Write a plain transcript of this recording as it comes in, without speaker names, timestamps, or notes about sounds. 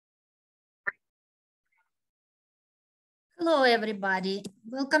Hello, everybody.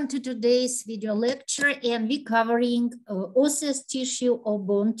 Welcome to today's video lecture, and we're covering osseous tissue or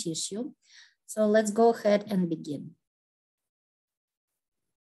bone tissue. So let's go ahead and begin.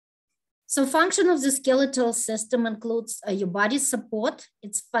 So function of the skeletal system includes your body support.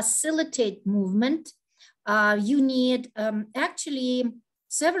 It's facilitate movement. You need actually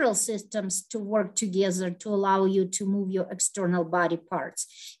several systems to work together to allow you to move your external body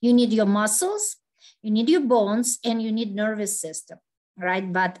parts. You need your muscles, you need your bones, and you need nervous system,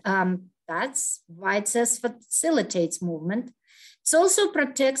 right? But that's why it says facilitates movement. It also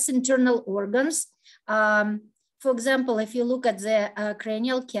protects internal organs. For example, if you look at the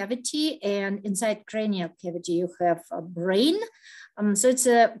cranial cavity, and inside cranial cavity, you have a brain. So it's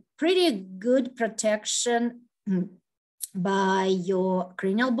a pretty good protection by your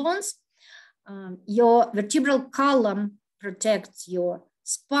cranial bones. Your vertebral column protects your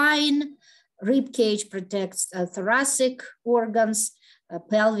spine. Rib cage protects thoracic organs.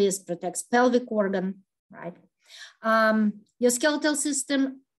 Pelvis protects pelvic organ, right? Your skeletal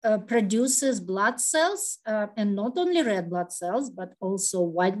system produces blood cells, and not only red blood cells, but also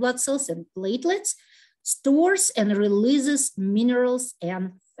white blood cells and platelets, stores and releases minerals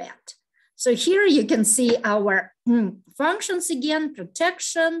and fat. So here you can see our functions again: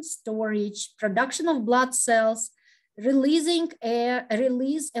 protection, storage, production of blood cells, release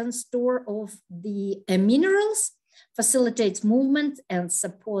and store of the minerals, facilitates movement and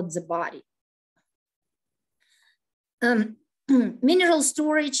supports the body. Mineral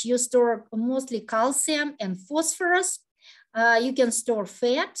storage, you store mostly calcium and phosphorus. You can store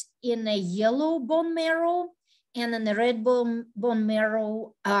fat in a yellow bone marrow, and in the red bone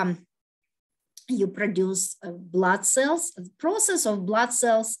marrow, you produce blood cells. The process of blood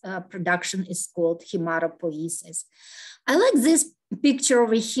cells production is called hematopoiesis. I like this picture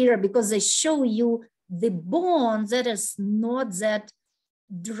over here because they show you the bone that is not that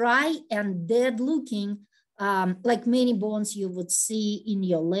dry and dead looking, like many bones you would see in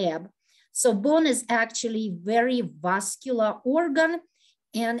your lab. So bone is actually very vascular organ,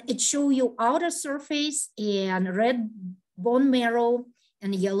 and it shows you outer surface and red bone marrow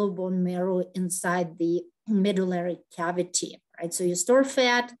and yellow bone marrow inside the medullary cavity, right? So you store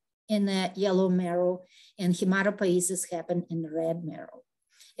fat in the yellow marrow, and hematopoiesis happen in the red marrow.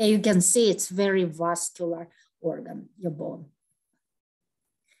 And you can see it's very vascular organ, your bone.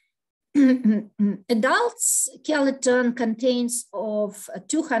 Adult skeleton contains of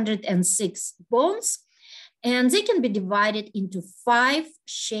 206 bones, and they can be divided into 5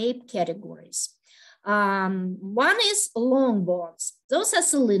 shape categories. One is long bones. Those are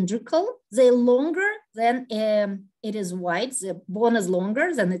cylindrical. They're longer than it is wide. The bone is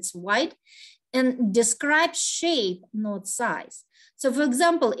longer than it's wide, and describe shape, not size. So for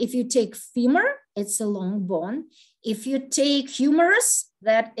example, if you take femur, it's a long bone. If you take humerus,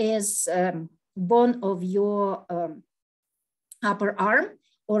 that is bone of your upper arm,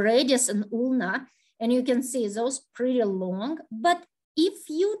 or radius and ulna, and you can see those pretty long. But if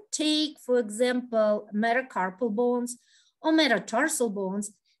you take, for example, metacarpal bones or metatarsal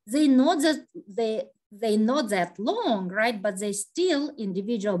bones, they're not that long, right? But they still,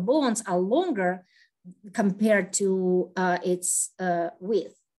 individual bones are longer compared to its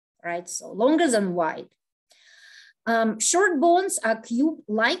width, right? So longer than wide. Short bones are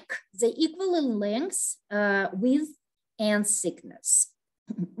cube-like. They equal in length, width, and thickness.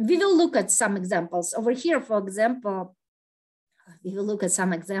 We will look at some examples. Over here, for example, we will look at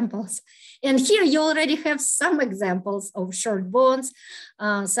some examples. And here you already have some examples of short bones,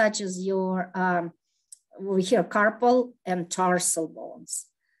 such as your, over here, carpal and tarsal bones.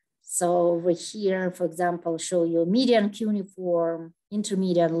 So over here, for example, show you median cuneiform,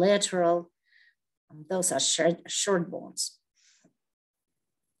 intermediate lateral. Those are short bones.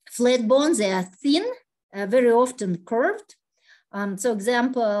 Flat bones, they are thin, very often curved. So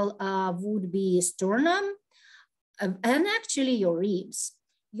example would be sternum, and actually your ribs.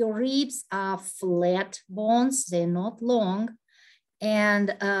 Your ribs are flat bones, they're not long.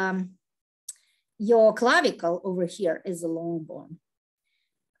 And your clavicle over here is a long bone.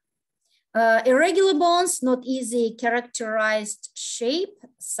 Irregular bones, not easy characterized shape,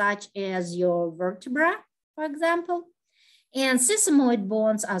 such as your vertebra, for example. And sesamoid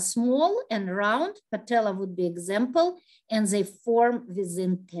bones are small and round. Patella would be example, and they form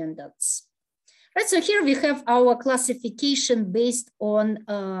within tendons. Right, so here we have our classification based on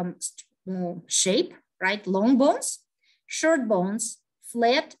shape, right? Long bones, short bones,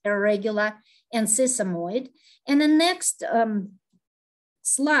 flat, irregular, and sesamoid. And the next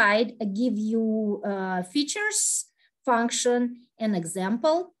slide give you features, function, and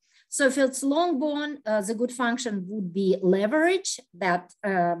example. So if it's long bone, the good function would be leverage, that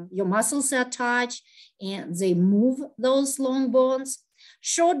your muscles are attached and they move those long bones.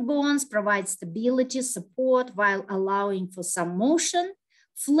 Short bones provide stability, support while allowing for some motion.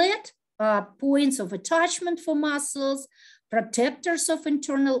 Flat points of attachment for muscles, protectors of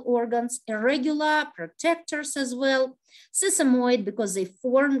internal organs, irregular protectors as well. Sesamoid, because they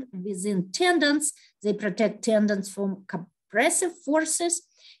form within tendons, they protect tendons from compressive forces.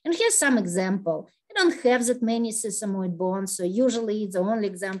 And here's some example. I don't have that many sesamoid bones, so usually the only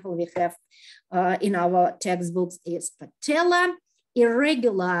example we have in our textbooks is patella,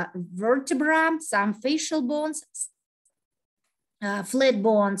 irregular vertebra, some facial bones, flat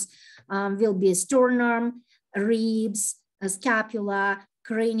bones will be sternum, ribs, scapula,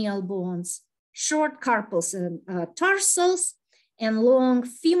 cranial bones, short carpals and tarsals, and long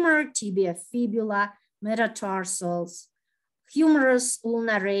femur, tibia, fibula, metatarsals, humerus,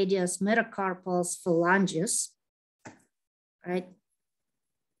 ulna radius, metacarpals, phalanges, right?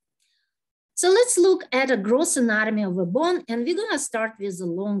 So let's look at a gross anatomy of a bone, and we're gonna start with the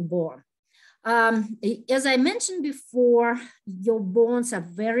long bone. As I mentioned before, your bones are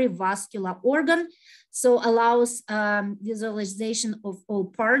very vascular organ, so allows visualization of all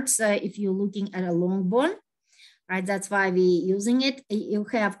parts if you're looking at a long bone, right? That's why we're using it. You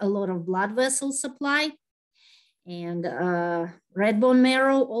have a lot of blood vessel supply, and red bone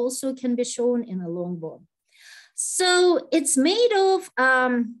marrow also can be shown in a long bone. So it's made of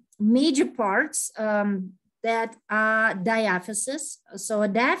major parts that are diaphysis. So a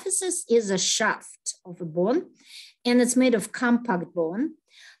diaphysis is a shaft of a bone, and it's made of compact bone.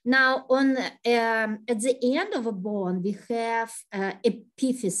 Now, on at the end of a bone, we have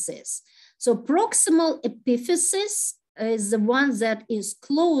epiphysis. So proximal epiphysis is the one that is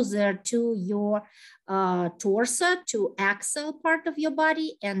closer to your torso, to axial part of your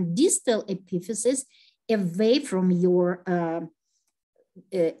body, and distal epiphysis away from your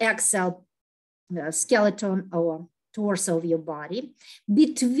axial skeleton or torso of your body.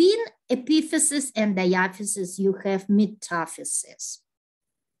 Between epiphysis and diaphysis, you have metaphysis.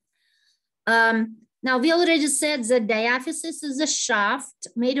 Now, we already said that diaphysis is a shaft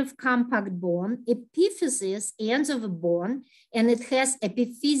made of compact bone. Epiphysis, ends of a bone, and it has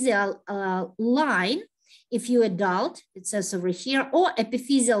epiphyseal line if you're adult, it says over here, or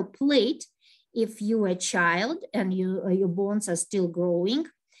epiphyseal plate if you're a child and your bones are still growing.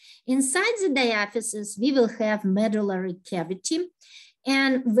 Inside the diaphysis, we will have medullary cavity.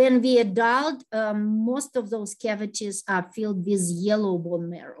 And when we adult, most of those cavities are filled with yellow bone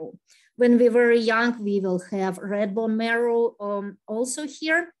marrow. When we were young, we will have red bone marrow also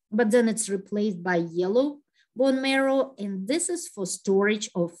here, but then it's replaced by yellow bone marrow, and this is for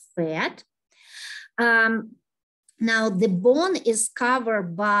storage of fat. Now, the bone is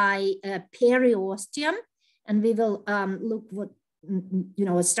covered by periosteum, and we will look what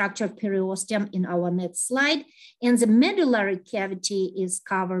a structure of periosteum in our next slide. And the medullary cavity is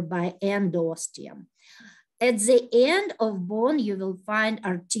covered by endosteum. At the end of bone, you will find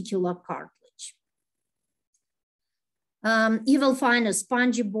articular cartilage. You will find a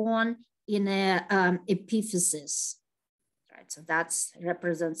spongy bone in a epiphysis, right? So that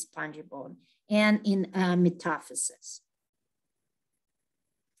represents spongy bone, and in metaphysis.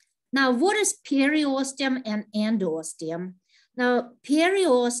 Now, what is periosteum and endosteum? Now,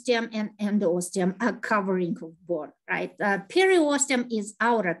 periosteum and endosteum are covering of bone, right? Periosteum is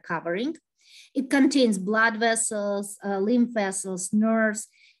outer covering. It contains blood vessels, lymph vessels, nerves,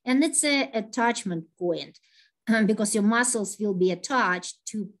 and it's an attachment point because your muscles will be attached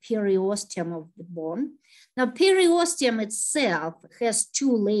to periosteum of the bone. Now, periosteum itself has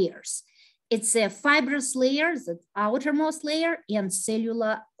two layers. It's a fibrous layer, the outermost layer, and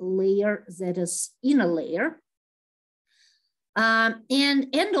cellular layer, that is inner layer. And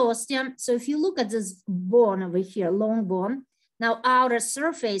endosteum, so if you look at this bone over here, long bone, now outer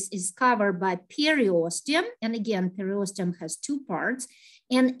surface is covered by periosteum. And again, periosteum has two parts.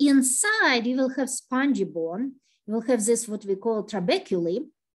 And inside you will have spongy bone. You will have this, what we call trabeculae.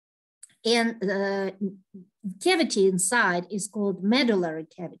 And the cavity inside is called medullary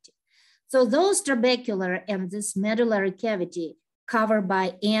cavity. So those trabecular and this medullary cavity covered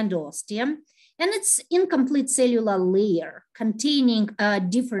by endosteum. And it's incomplete cellular layer containing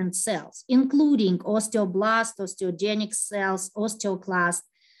different cells, including osteoblast, osteogenic cells, osteoclast.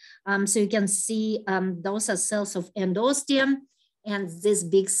 So you can see those are cells of endosteum, and this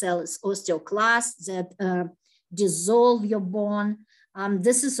big cell is osteoclast that dissolve your bone.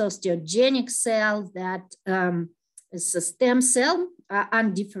 This is osteogenic cell that is a stem cell,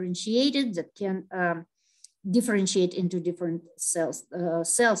 undifferentiated, that can differentiate into different cells,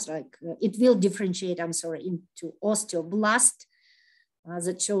 it will differentiate, into osteoblast,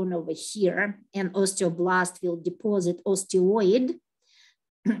 that's shown over here, and osteoblast will deposit osteoid,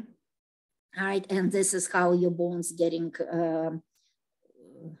 right? And this is how your bone's getting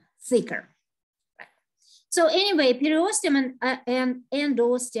thicker. So anyway, periosteum and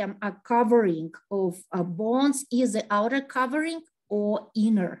endosteum are covering of bones, either outer covering or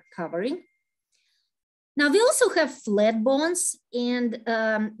inner covering. Now we also have flat bones, and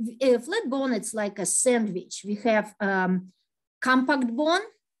a flat bone, it's like a sandwich. We have compact bone,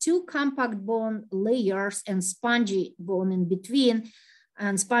 two compact bone layers, and spongy bone in between.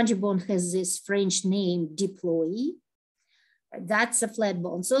 And spongy bone has this French name, diploid. That's a flat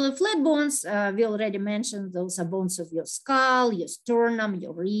bone. So the flat bones, we already mentioned, those are bones of your skull, your sternum,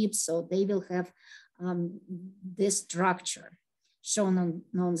 your ribs. So they will have this structure shown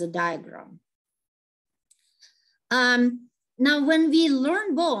on the diagram. Now, when we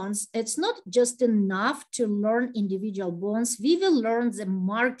learn bones, it's not just enough to learn individual bones. We will learn the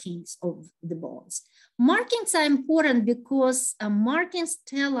markings of the bones. Markings are important because markings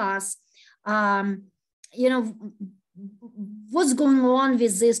tell us, what's going on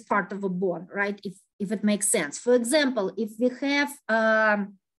with this part of a bone, right? If it makes sense. For example, if we have,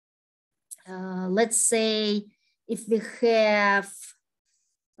 let's say, if we have,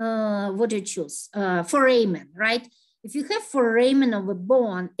 what do you choose? Foramen, right? If you have foramen of a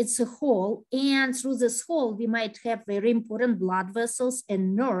bone, it's a hole, and through this hole, we might have very important blood vessels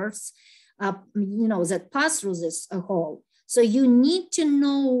and nerves, that pass through this hole. So you need to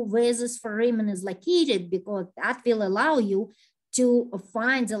know where this foramen is located, because that will allow you to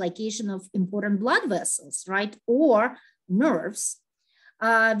find the location of important blood vessels, right? Or nerves.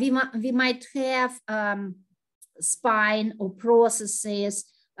 We might have spine or processes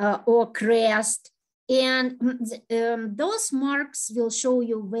or crest. And those marks will show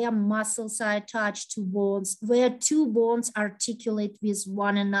you where muscles are attached to bones, where two bones articulate with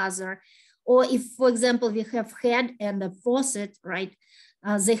one another. Or if, for example, we have head and a faucet, right?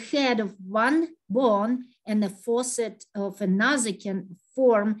 The head of one bone and the faucet of another can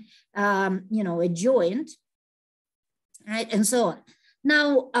form, a joint, right? And so on.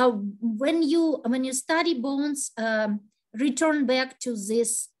 Now, when you study bones, return back to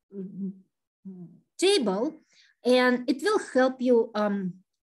this table, and it will help you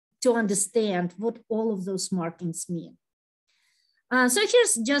to understand what all of those markings mean. So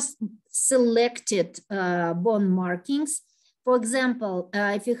here's just selected bone markings. For example,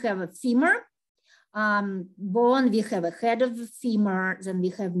 if you have a femur bone, we have a head of the femur, then we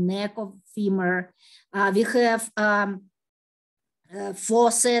have neck of femur, we have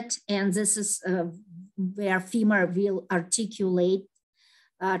faucet, and this is where femur will articulates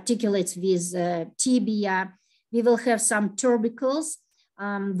with tibia. We will have some tubercles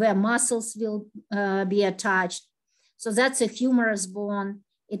where muscles will be attached. So that's a humerus bone.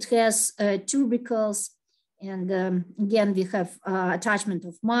 It has tubercles, and again, we have attachment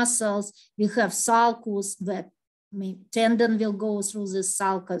of muscles. We have sulcus, that tendon will go through this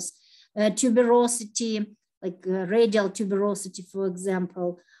sulcus. Tuberosity, like radial tuberosity, for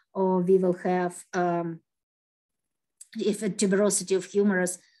example, or we will have, if a tuberosity of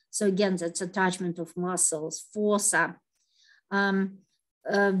humerus, so again, that's attachment of muscles. Fossa.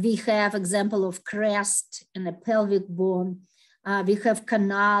 We have example of crest and a pelvic bone. We have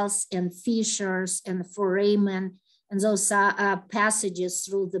canals and fissures and foramen, and those are passages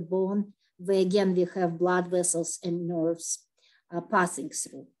through the bone, where again, we have blood vessels and nerves passing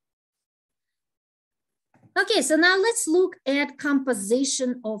through. Okay, so now let's look at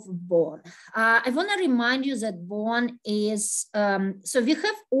composition of bone. I want to remind you that bone is, so we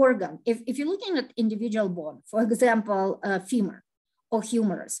have organ. If you're looking at individual bone, for example, femur or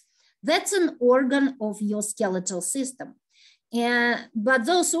humerus, that's an organ of your skeletal system. But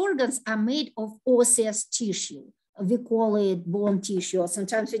those organs are made of osseous tissue. We call it bone tissue, or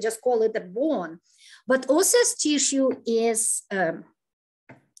sometimes we just call it a bone. But osseous tissue is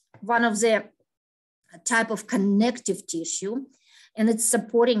one of the type of connective tissue, and it's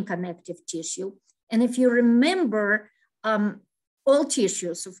supporting connective tissue. And if you remember, all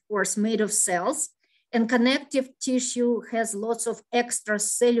tissues, of course, made of cells, and connective tissue has lots of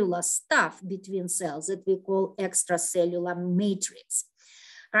extracellular stuff between cells that we call extracellular matrix,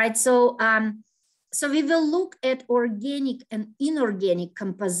 right? So, so we will look at organic and inorganic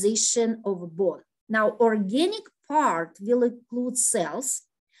composition of bone. Now, organic part will include cells,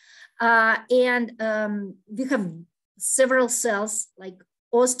 and we have several cells like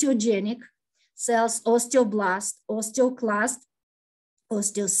osteogenic cells, osteoblast, osteoclast,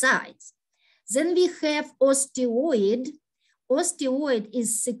 osteocytes. Then we have osteoid. Osteoid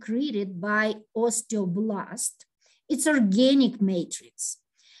is secreted by osteoblast. It's organic matrix.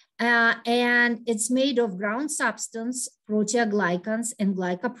 And it's made of ground substance, proteoglycans and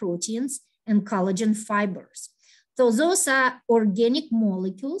glycoproteins, and collagen fibers. So those are organic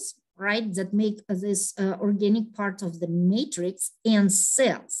molecules, right, that make this organic part of the matrix and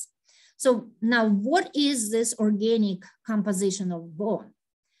cells. So now what is this organic composition of bone?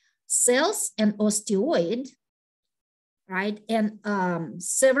 Cells and osteoid, right, and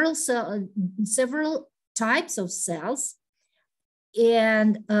several types of cells.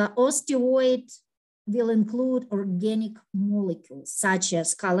 And osteoid will include organic molecules such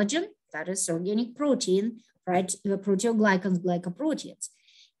as collagen, that is organic protein, right? Proteoglycans, glycoproteins.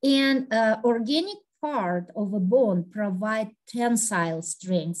 And organic part of a bone provide tensile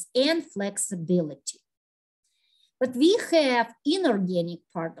strength and flexibility. But we have inorganic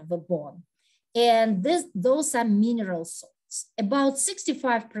part of a bone, and those are mineral salts. About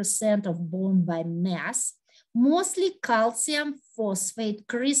 65% of bone by mass, mostly calcium phosphate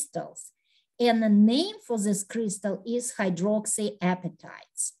crystals. And the name for this crystal is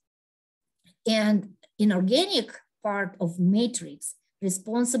hydroxyapatites. And inorganic part of matrix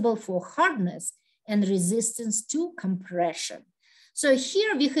responsible for hardness and resistance to compression. So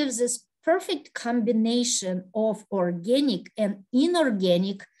here we have this perfect combination of organic and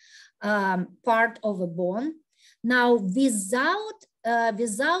inorganic part of a bone. Now, without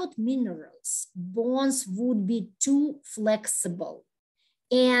minerals, bones would be too flexible.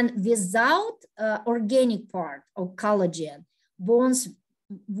 And without organic part of collagen, bones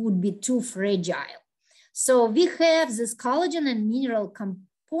would be too fragile. So we have this collagen and mineral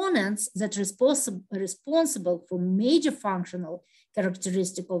components that are responsible for major functional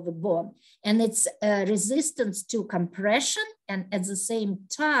characteristic of the bone. And it's resistance to compression and at the same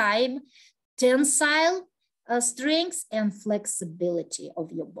time, tensile strength and flexibility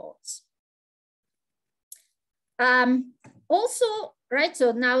of your bones. Also, right,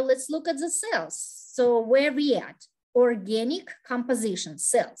 so now let's look at the cells. So where we at? Organic composition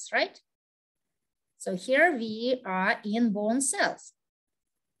cells, right? So here we are in bone cells.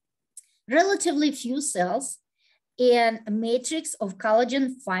 Relatively few cells and a matrix of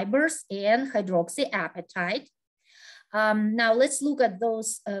collagen fibers and hydroxyapatite. Now let's look at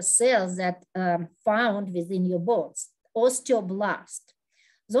those cells that found within your bones. Osteoblast.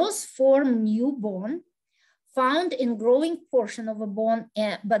 Those form new bone found in growing portion of a bone,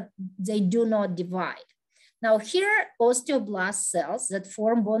 but they do not divide. Now here, osteoblast cells that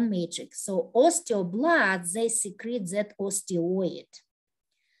form bone matrix. So osteoblasts, they secrete that osteoid.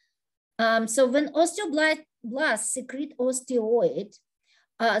 So when osteoblasts secrete osteoid,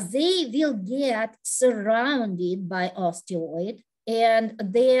 they will get surrounded by osteoid, and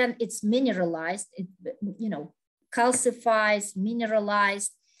then it's mineralized, it, calcifies,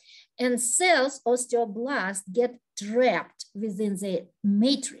 mineralized, and cells, osteoblasts, get trapped within the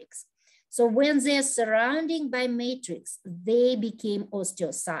matrix. So when they're surrounding by matrix, they became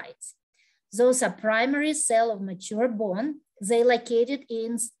osteocytes. Those are primary cell of mature bone. They located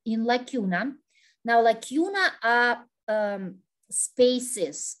in lacuna. Now lacuna are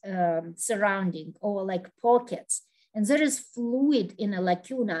spaces surrounding, or like pockets, and there is fluid in a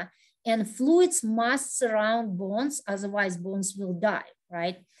lacuna, and fluids must surround bones, otherwise bones will die,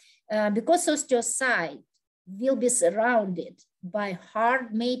 right? Because osteocyte will be surrounded by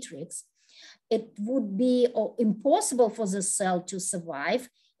hard matrix, it would be impossible for the cell to survive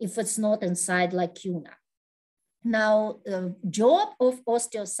if it's not inside lacuna. Now, the job of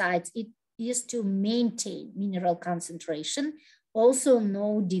osteocytes is to maintain mineral concentration, also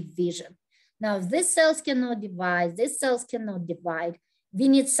no division. Now, if these cells cannot divide, we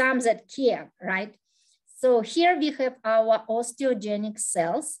need some that can, right? So here we have our osteogenic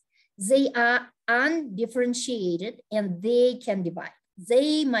cells. They are undifferentiated and they can divide.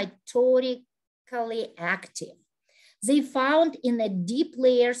 They mitotically active. They found in the deep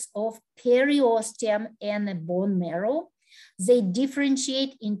layers of periosteum and the bone marrow. They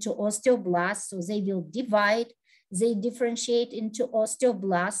differentiate into osteoblasts, so they will divide. They differentiate into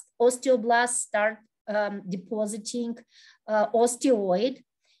osteoblasts. Osteoblasts start depositing osteoid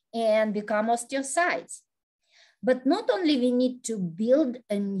and become osteocytes. But not only we need to build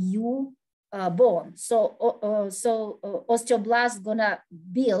a new bone, so osteoblast gonna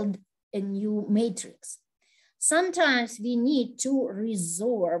build a new matrix. Sometimes we need to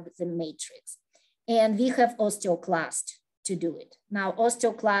resorb the matrix, and we have osteoclast to do it. Now,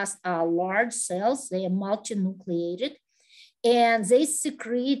 osteoclasts are large cells, they are multinucleated, and they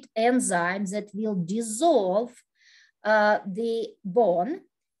secrete enzymes that will dissolve the bone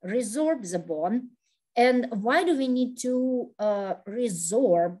resorb the bone. And why do we need to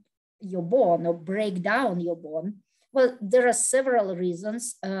resorb your bone or break down your bone? Well, there are several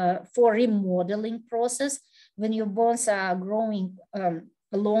reasons for remodeling process. When your bones are growing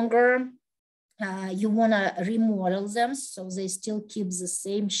longer, you want to remodel them so they still keep the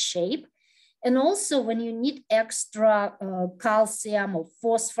same shape. And also when you need extra calcium or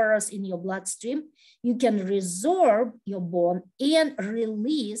phosphorus in your bloodstream, you can resorb your bone and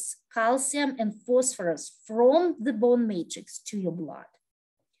release calcium and phosphorus from the bone matrix to your blood,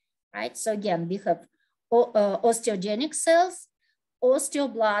 right? So again, we have osteogenic cells,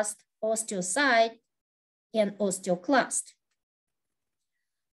 osteoblast, osteocyte, and osteoclast.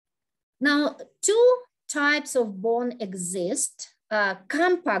 Now, two types of bone exist,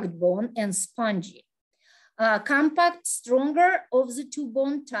 compact bone and spongy. Compact, stronger of the two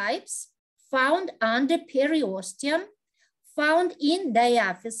bone types, found under periosteum, found in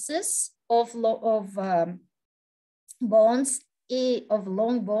diaphysis of bones, of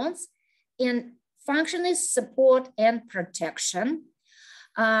long bones, and function is support and protection.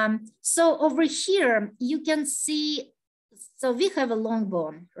 So over here, you can see, so we have a long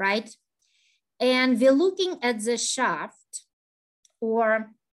bone, right? And we're looking at the shaft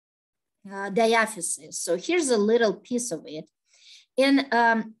or diaphysis. So here's a little piece of it. And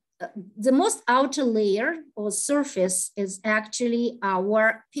the most outer layer or surface is actually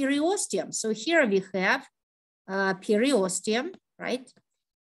our periosteum. So here we have periosteum, right?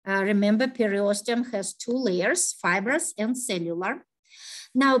 Remember, periosteum has two layers, fibrous and cellular.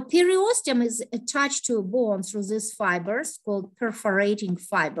 Now, periosteum is attached to a bone through these fibers called perforating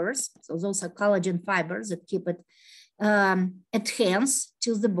fibers. So those are collagen fibers that keep it adherence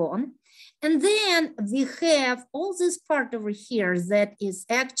to the bone. And then we have all this part over here that is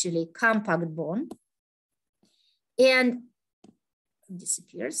actually compact bone and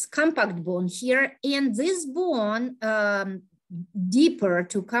disappears, compact bone here. And this bone, deeper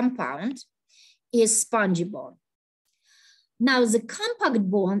to compound, is spongy bone. Now, the compact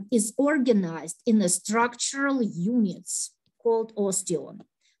bone is organized in the structural units called osteon.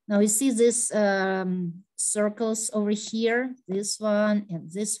 Now, you see these circles over here, this one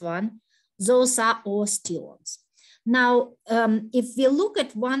and this one. Those are osteons. Now, if we look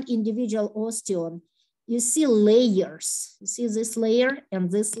at one individual osteon, you see layers. You see this layer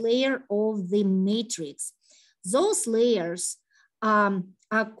and this layer of the matrix. Those layers are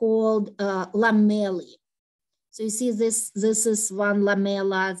called lamellae. So you see this is one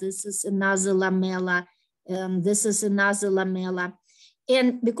lamella, this is another lamella, and this is another lamella.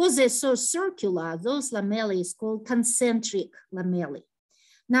 And because they're so circular, those lamellae is called concentric lamellae.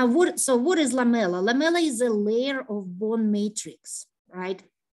 Now, what is lamella? Lamella is a layer of bone matrix, right?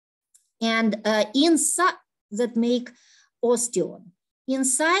 And inside that make osteon.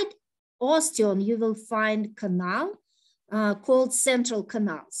 Inside osteon, you will find canal called central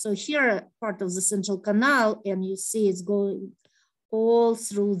canal. So here, part of the central canal, and you see it's going all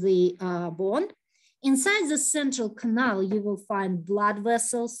through the bone. Inside the central canal, you will find blood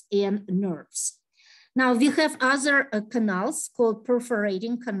vessels and nerves. Now, we have other canals called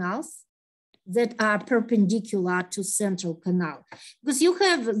perforating canals that are perpendicular to central canal, because you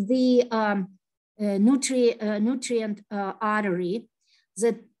have the nutrient artery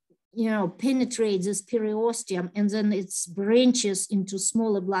that penetrates this periosteum, and then it branches into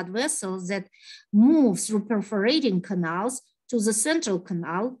smaller blood vessels that move through perforating canals to the central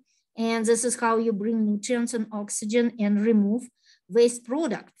canal. And this is how you bring nutrients and oxygen and remove waste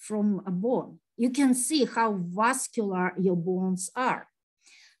product from a bone. You can see how vascular your bones are,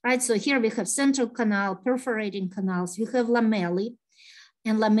 right? So here we have central canal, perforating canals, we have lamellae,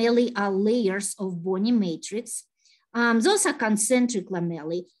 and lamellae are layers of bony matrix. Those are concentric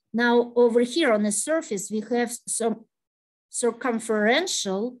lamellae. Now over here on the surface, we have some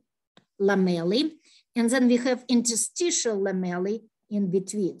circumferential lamellae, and then we have interstitial lamellae in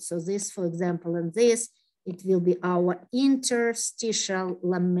between. So this, for example, and this, it will be our interstitial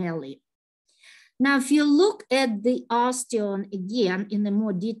lamellae. Now, if you look at the osteon again in a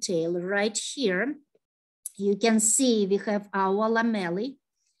more detail right here, you can see we have our lamellae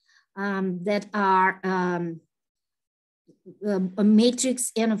that are a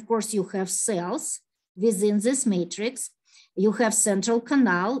matrix, and of course you have cells within this matrix. You have central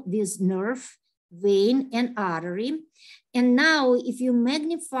canal with nerve, vein, and artery. And now if you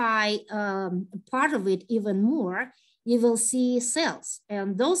magnify part of it even more, you will see cells,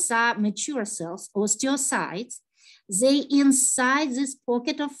 and those are mature cells, osteocytes. They inside this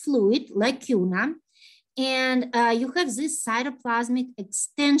pocket of fluid, lacuna, and you have this cytoplasmic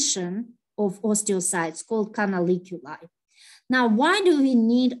extension of osteocytes called canaliculi. Now, why do we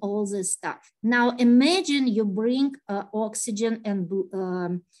need all this stuff? Now, imagine you bring oxygen and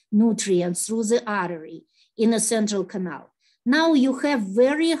nutrients through the artery in a central canal. Now you have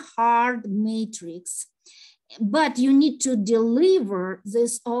very hard matrix, but you need to deliver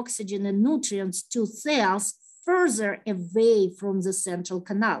this oxygen and nutrients to cells further away from the central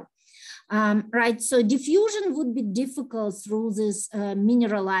canal. Right, so diffusion would be difficult through this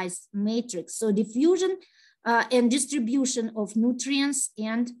mineralized matrix. So diffusion and distribution of nutrients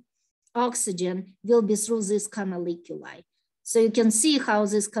and oxygen will be through this canaliculi. So you can see how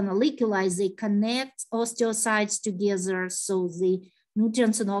this canaliculi, they connect osteocytes together, so the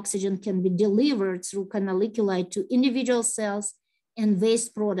nutrients and oxygen can be delivered through canaliculi to individual cells, and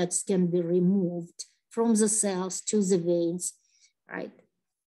waste products can be removed from the cells to the veins, right?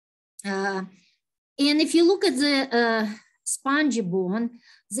 And if you look at the spongy bone,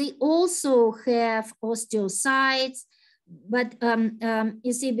 they also have osteocytes, but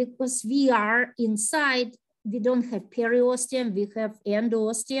you see, because we are inside, we don't have periosteum, we have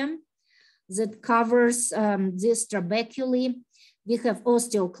endosteum that covers this trabeculae. We have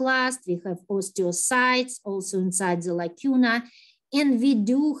osteoclast, we have osteocytes also inside the lacuna, and we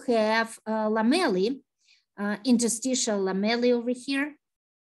do have lamellae, interstitial lamellae over here,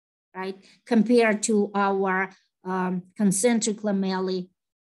 right? Compared to our concentric lamellae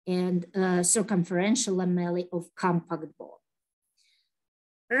and circumferential lamellae of compact bone.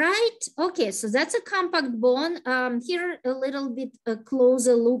 Right, okay, so that's a compact bone. Here a little bit a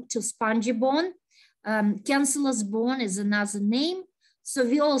closer look to spongy bone. Cancellous bone is another name. So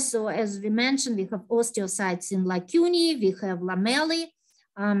we also, as we mentioned, we have osteocytes in lacunae, we have lamellae.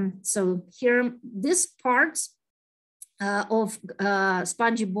 So here, this part of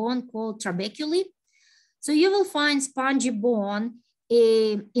spongy bone called trabeculae. So you will find spongy bone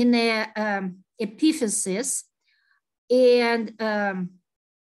in a epiphysis, and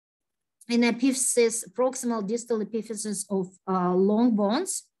in epiphysis, proximal distal epiphysis of long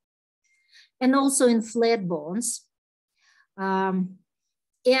bones, and also in flat bones.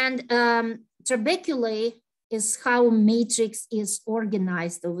 Trabeculae is how matrix is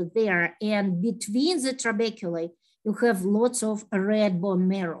organized over there. And between the trabeculae, you have lots of red bone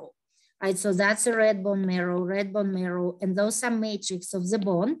marrow, right? So that's a red bone marrow, and those are matrix of the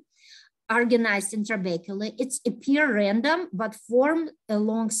bone organized in trabeculae. It's appear random, but form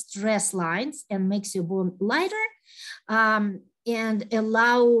along stress lines and makes your bone lighter and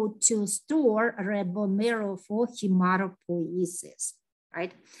allow to store red bone marrow for hematopoiesis,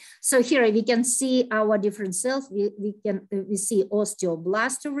 right? So here we can see our different cells. We see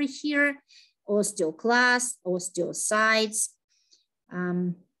osteoblast over here, osteoclast, osteocytes,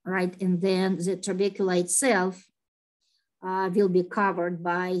 right? And then the trabecula itself will be covered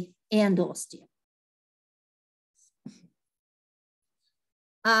by endosteum.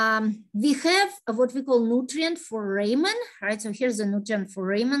 We have what we call nutrient foramen, right? So here's a nutrient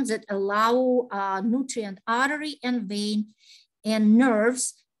foramen that allow nutrient artery and vein and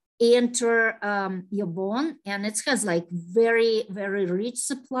nerves enter your bone, and it has like very, very rich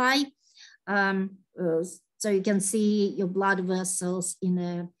supply. So you can see your blood vessels in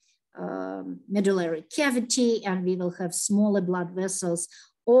a medullary cavity, and we will have smaller blood vessels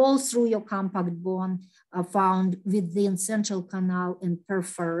all through your compact bone found within central canal and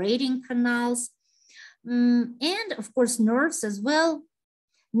perforating canals. And of course, nerves as well.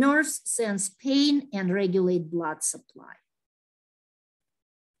 Nerves sense pain and regulate blood supply.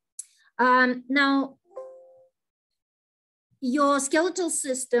 Now, your skeletal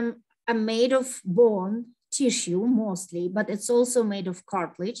system are made of bone tissue mostly, but it's also made of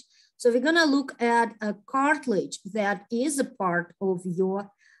cartilage. So we're gonna look at a cartilage that is a part of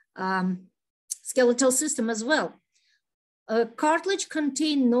your skeletal system as well. Cartilage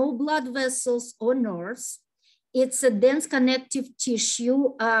contains no blood vessels or nerves. It's a dense connective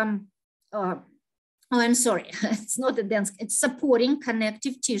tissue. I'm sorry, it's not a dense, it's supporting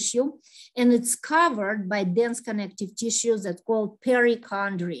connective tissue, and it's covered by dense connective tissue that's called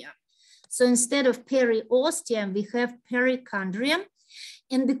perichondrium. So instead of periosteum, we have perichondrium.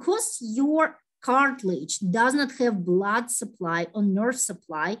 And because your cartilage does not have blood supply or nerve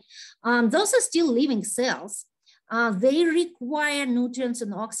supply, those are still living cells. They require nutrients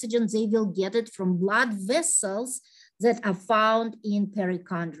and oxygen. They will get it from blood vessels that are found in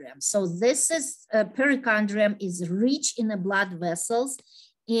perichondrium. So this is, perichondrium is rich in the blood vessels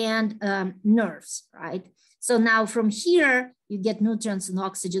and nerves, right? So now from here, you get nutrients and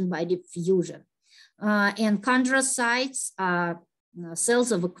oxygen by diffusion. And chondrocytes are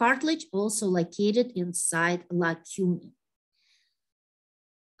cells of a cartilage also located inside lacunae.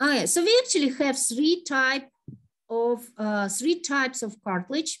 Okay, so we actually have 3 types of three types of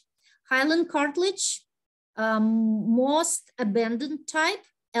cartilage: hyaline cartilage, most abundant type,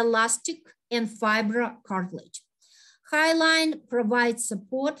 elastic, and fibra cartilage. Hyaline provides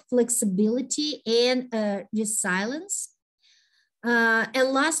support, flexibility, and resilience.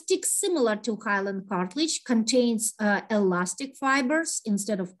 Elastic, similar to hyaline cartilage, contains elastic fibers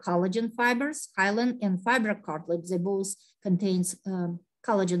instead of collagen fibers. Hyaline and fibra cartilage, they both contains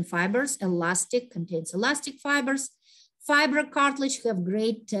collagen fibers. Elastic contains elastic fibers. Fibra cartilage have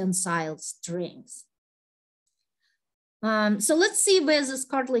great tensile strength. So let's see where this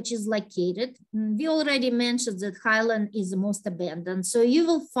cartilage is located. We already mentioned that hyaline is the most abundant. So you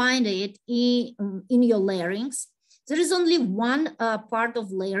will find it in your larynx. There is only one part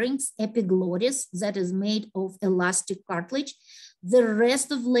of larynx, epiglottis, that is made of elastic cartilage. The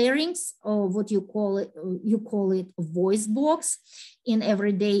rest of larynx, or what you call it voice box in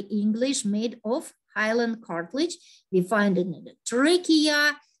everyday English, made of hyaline cartilage. We find it in the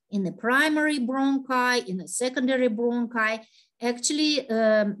trachea, in the primary bronchi, in the secondary bronchi. Actually,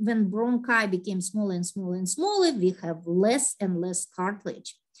 when bronchi became smaller and smaller and smaller, we have less and less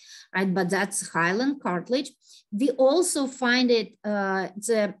cartilage, right? But that's hyaline cartilage. We also find it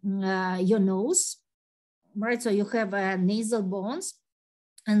your nose, right? So you have nasal bones,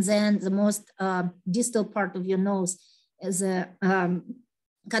 and then the most distal part of your nose is a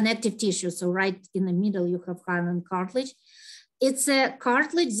connective tissue. So right in the middle, you have hyaline cartilage. It's a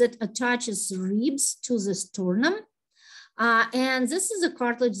cartilage that attaches ribs to the sternum. And this is a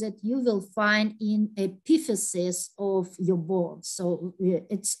cartilage that you will find in epiphysis of your bones. So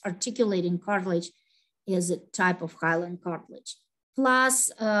it's articulating cartilage is a type of hyaline cartilage.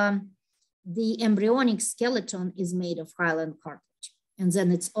 Plus, the embryonic skeleton is made of hyaline cartilage, and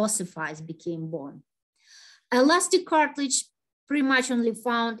then it's ossified, became bone. Elastic cartilage pretty much only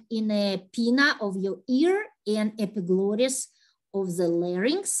found in a pinna of your ear and epiglottis of the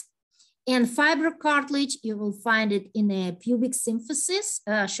larynx. And fibra cartilage, you will find it in a pubic symphysis,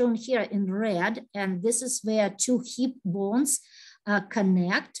 shown here in red. And this is where two hip bones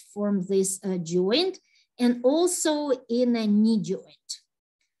connect, form this joint, and also in a knee joint.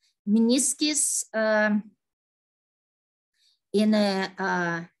 Meniscus in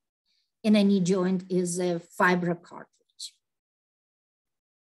a knee joint is a fibra cartilage.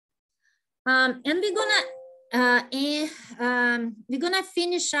 And we're gonna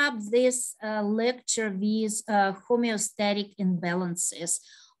finish up this lecture with homeostatic imbalances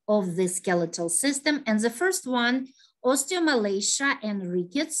of the skeletal system. And the first one, osteomalacia and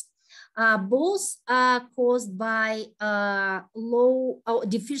rickets, both are caused by low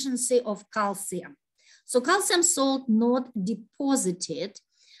deficiency of calcium. So calcium salt not deposited,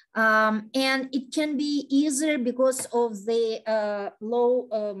 and it can be either because of the low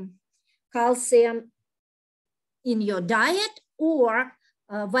calcium in your diet or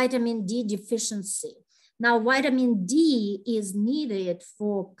vitamin D deficiency. Now, vitamin D is needed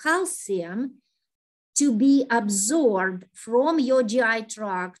for calcium to be absorbed from your GI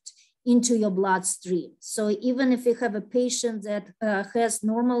tract into your bloodstream. So even if you have a patient that has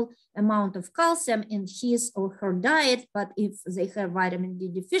normal amount of calcium in his or her diet, but if they have vitamin D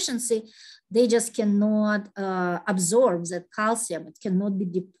deficiency, they just cannot absorb that calcium. It cannot be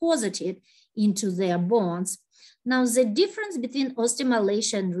deposited into their bones. Now, the difference between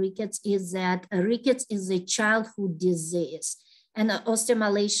osteomalacia and rickets is that rickets is a childhood disease, and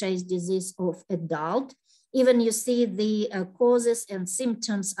osteomalacia is disease of adult. Even you see the causes and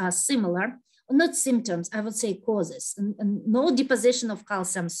symptoms are similar, not symptoms, I would say causes, and no deposition of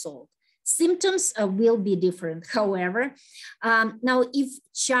calcium salt. Symptoms will be different, however. Now, if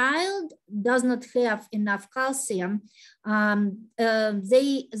child does not have enough calcium,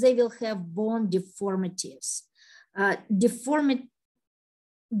 they will have bone deformities.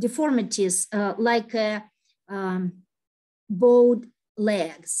 Deformities like bowed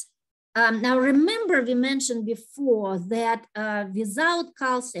legs. Now, remember, we mentioned before that without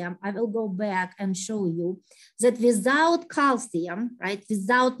calcium, I will go back and show you that without calcium, right,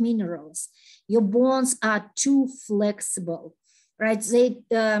 without minerals, your bones are too flexible, right?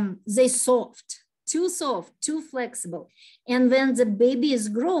 They soft, too flexible. And when the baby is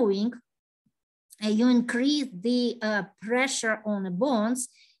growing, you increase the pressure on the bones,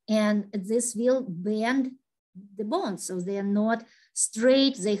 and this will bend the bones. So they are not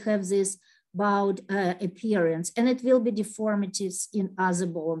straight, they have this bowed appearance, and it will be deformities in other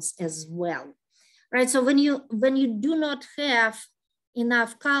bones as well, right? So when you do not have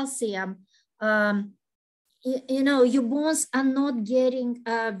enough calcium, you know, your bones are not getting,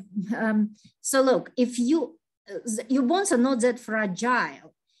 so look, if your bones are not that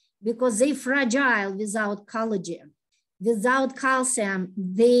fragile, because they're fragile without collagen. Without calcium,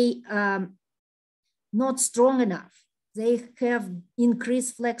 they not strong enough. They have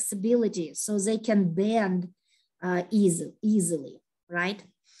increased flexibility, so they can bend easily, right?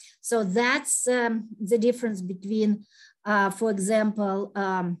 So that's the difference between, for example,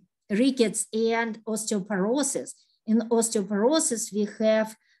 rickets and osteoporosis. In osteoporosis, we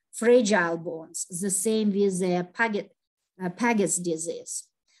have fragile bones, the same with the Paget's disease.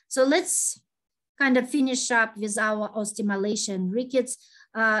 So let's kind of finish up with our osteomalacia rickets.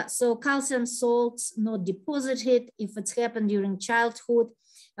 So calcium salts not deposited. If it's happened during childhood,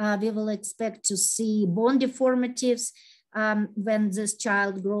 we will expect to see bone deformities when this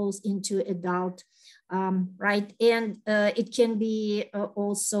child grows into adult, right? And it can be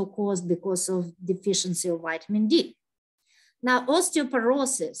also caused because of deficiency of vitamin D. Now,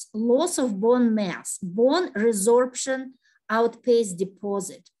 osteoporosis, loss of bone mass, bone resorption outpace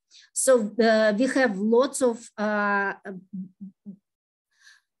deposit. So we have lots of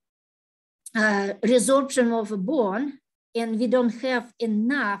resorption of a bone, and we don't have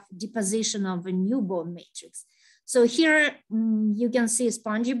enough deposition of a new bone matrix. So here you can see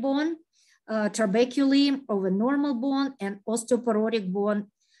spongy bone, trabeculae of a normal bone, and osteoporotic bone.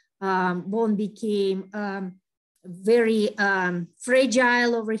 Bone became very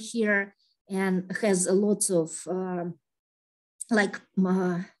fragile over here and has lots of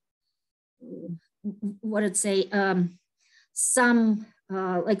what I'd say, some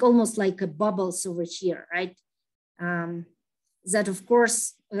like almost like a bubbles over here, right? That of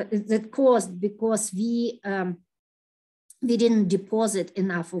course that caused because we didn't deposit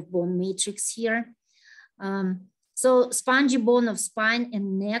enough of bone matrix here. So spongy bone of spine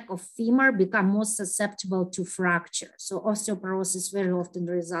and neck of femur become more susceptible to fracture. So osteoporosis very often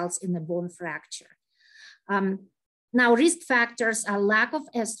results in a bone fracture. Now, risk factors are lack of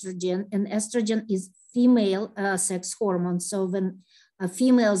estrogen, and estrogen is female sex hormone. So when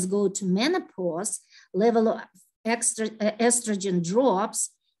females go to menopause, level of estrogen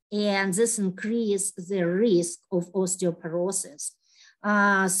drops, and this increases the risk of osteoporosis.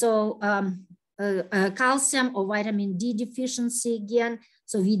 Calcium or vitamin D deficiency again,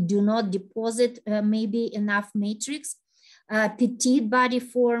 so we do not deposit maybe enough matrix. Petite body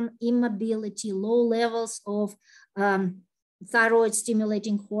form, immobility, low levels of thyroid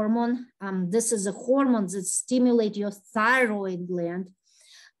stimulating hormone. This is a hormone that stimulates your thyroid gland,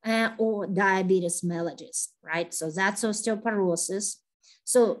 or diabetes mellitus, right? So that's osteoporosis.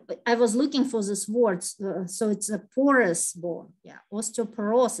 So I was looking for this word. So it's a porous bone, yeah,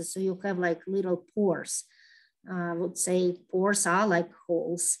 osteoporosis. So you have like little pores. I would say pores are like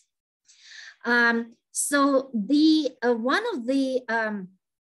holes. So the one of the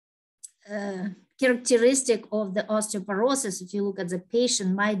characteristic of the osteoporosis, if you look at the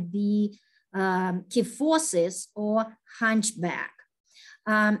patient, might be kyphosis or hunchback.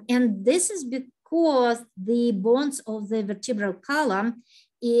 And this is because the bones of the vertebral column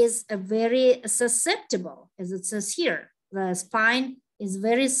is very susceptible, as it says here. The spine is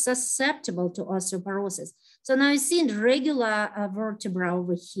very susceptible to osteoporosis. So now you see the regular vertebra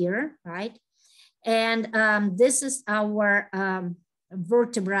over here, right? And this is our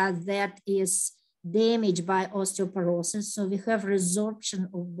vertebra that is damaged by osteoporosis. So we have resorption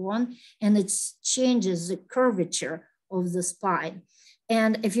of bone, and it changes the curvature of the spine.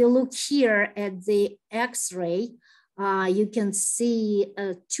 And if you look here at the X-ray, you can see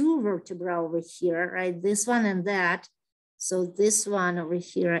two vertebrae over here, right? This one and that. So this one over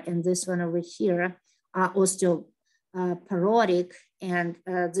here and this one over here are osteoporotic, and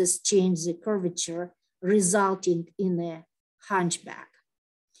this changes the curvature, resulting in a hunchback.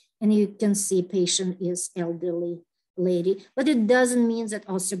 And you can see patient is elderly lady, but it doesn't mean that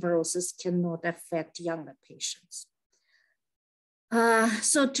osteoporosis cannot affect younger patients.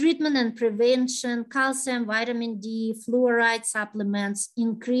 So treatment and prevention, calcium, vitamin D, fluoride supplements,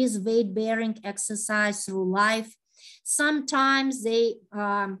 increase weight-bearing exercise through life. Sometimes they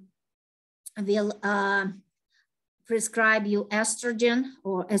will prescribe you estrogen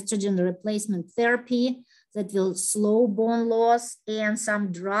or estrogen replacement therapy that will slow bone loss, and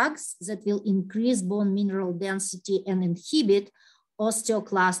some drugs that will increase bone mineral density and inhibit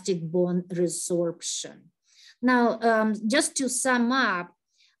osteoclastic bone resorption. Now, just to sum up,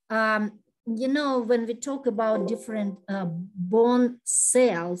 you know, when we talk about different bone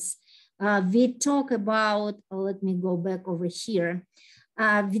cells, we talk about, let me go back over here.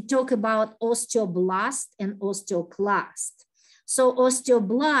 We talk about osteoblast and osteoclast. So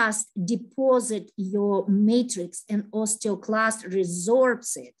osteoblast deposit your matrix and osteoclast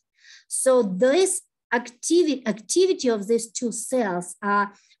resorbs it. So this activity of these two cells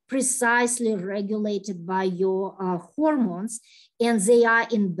are precisely regulated by your hormones, and they are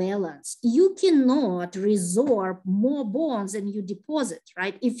in balance. You cannot resorb more bones than you deposit,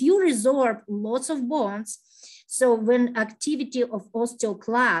 right? If you resorb lots of bones, so when activity of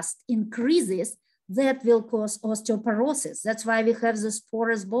osteoclast increases, that will cause osteoporosis. That's why we have this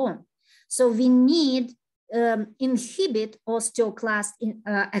porous bone. So we need inhibit osteoclast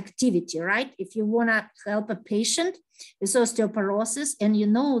activity, right? If you want to help a patient with osteoporosis and you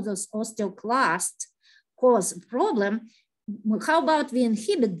know those osteoclasts cause a problem, how about we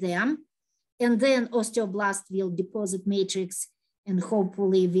inhibit them, and then osteoblast will deposit matrix, and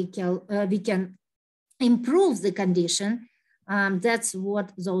hopefully we can improve the condition. That's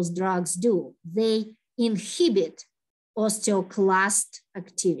what those drugs do. They inhibit osteoclast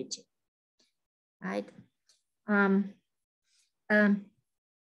activity, right?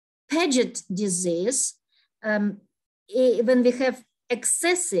 Paget disease, when we have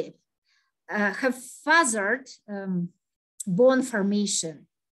excessive, haphazard bone formation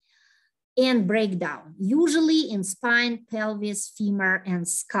and breakdown, usually in spine, pelvis, femur, and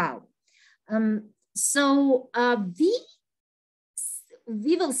skull. So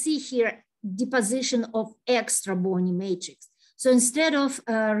we will see here deposition of extra bony matrix. So instead of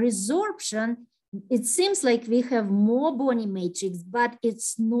resorption, it seems like we have more bony matrix, but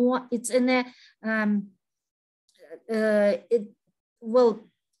it's not, it's in a,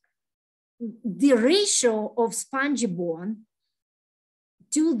 the ratio of spongy bone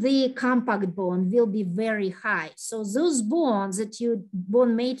to the compact bone will be very high. So those bones that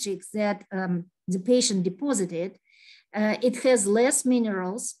bone matrix that the patient deposited, it has less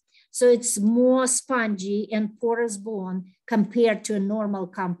minerals, so it's more spongy and porous bone compared to a normal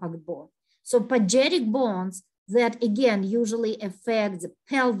compact bone. So pagetic bones that again usually affect the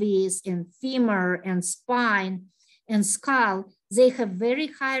pelvis and femur and spine and skull, they have very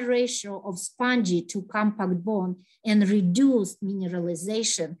high ratio of spongy to compact bone and reduced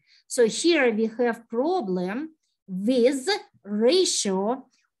mineralization. So here we have problem with ratio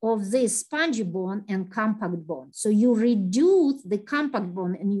of this spongy bone and compact bone. So you reduce the compact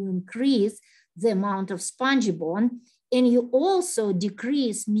bone and you increase the amount of spongy bone, and you also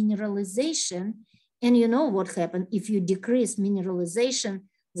decrease mineralization. And you know what happened? If you decrease mineralization,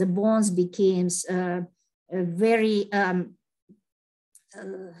 the bones becomes very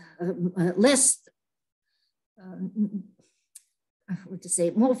less, what to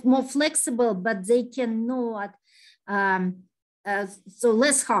say, more flexible, but they cannot, so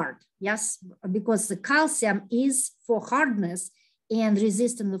less hard, yes, because the calcium is for hardness and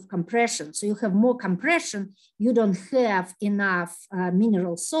resistance of compression. So you have more compression, you don't have enough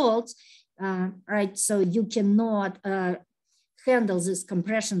mineral salts, right? So you cannot handle these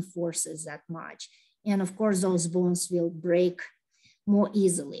compression forces that much. And of course, those bones will break more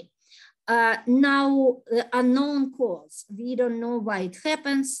easily. Now, the unknown cause, we don't know why it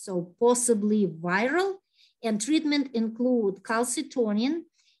happens, so possibly viral, and treatment include calcitonin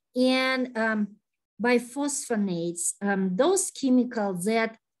and biphosphonates, those chemicals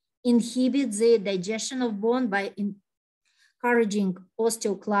that inhibit the digestion of bone by encouraging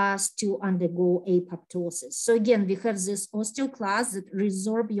osteoclasts to undergo apoptosis. So again, we have this osteoclast that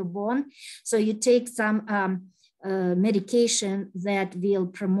resorb your bone. So you take some medication that will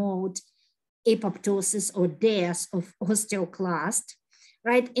promote apoptosis or death of osteoclast,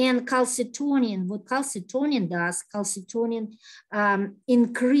 right? And calcitonin, what calcitonin does, calcitonin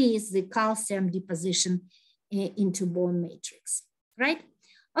increase the calcium deposition into bone matrix, right?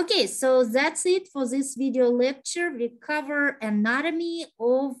 Okay, so that's it for this video lecture. We cover anatomy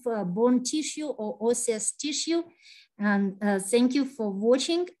of bone tissue or osseous tissue. And thank you for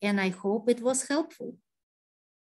watching, and I hope it was helpful.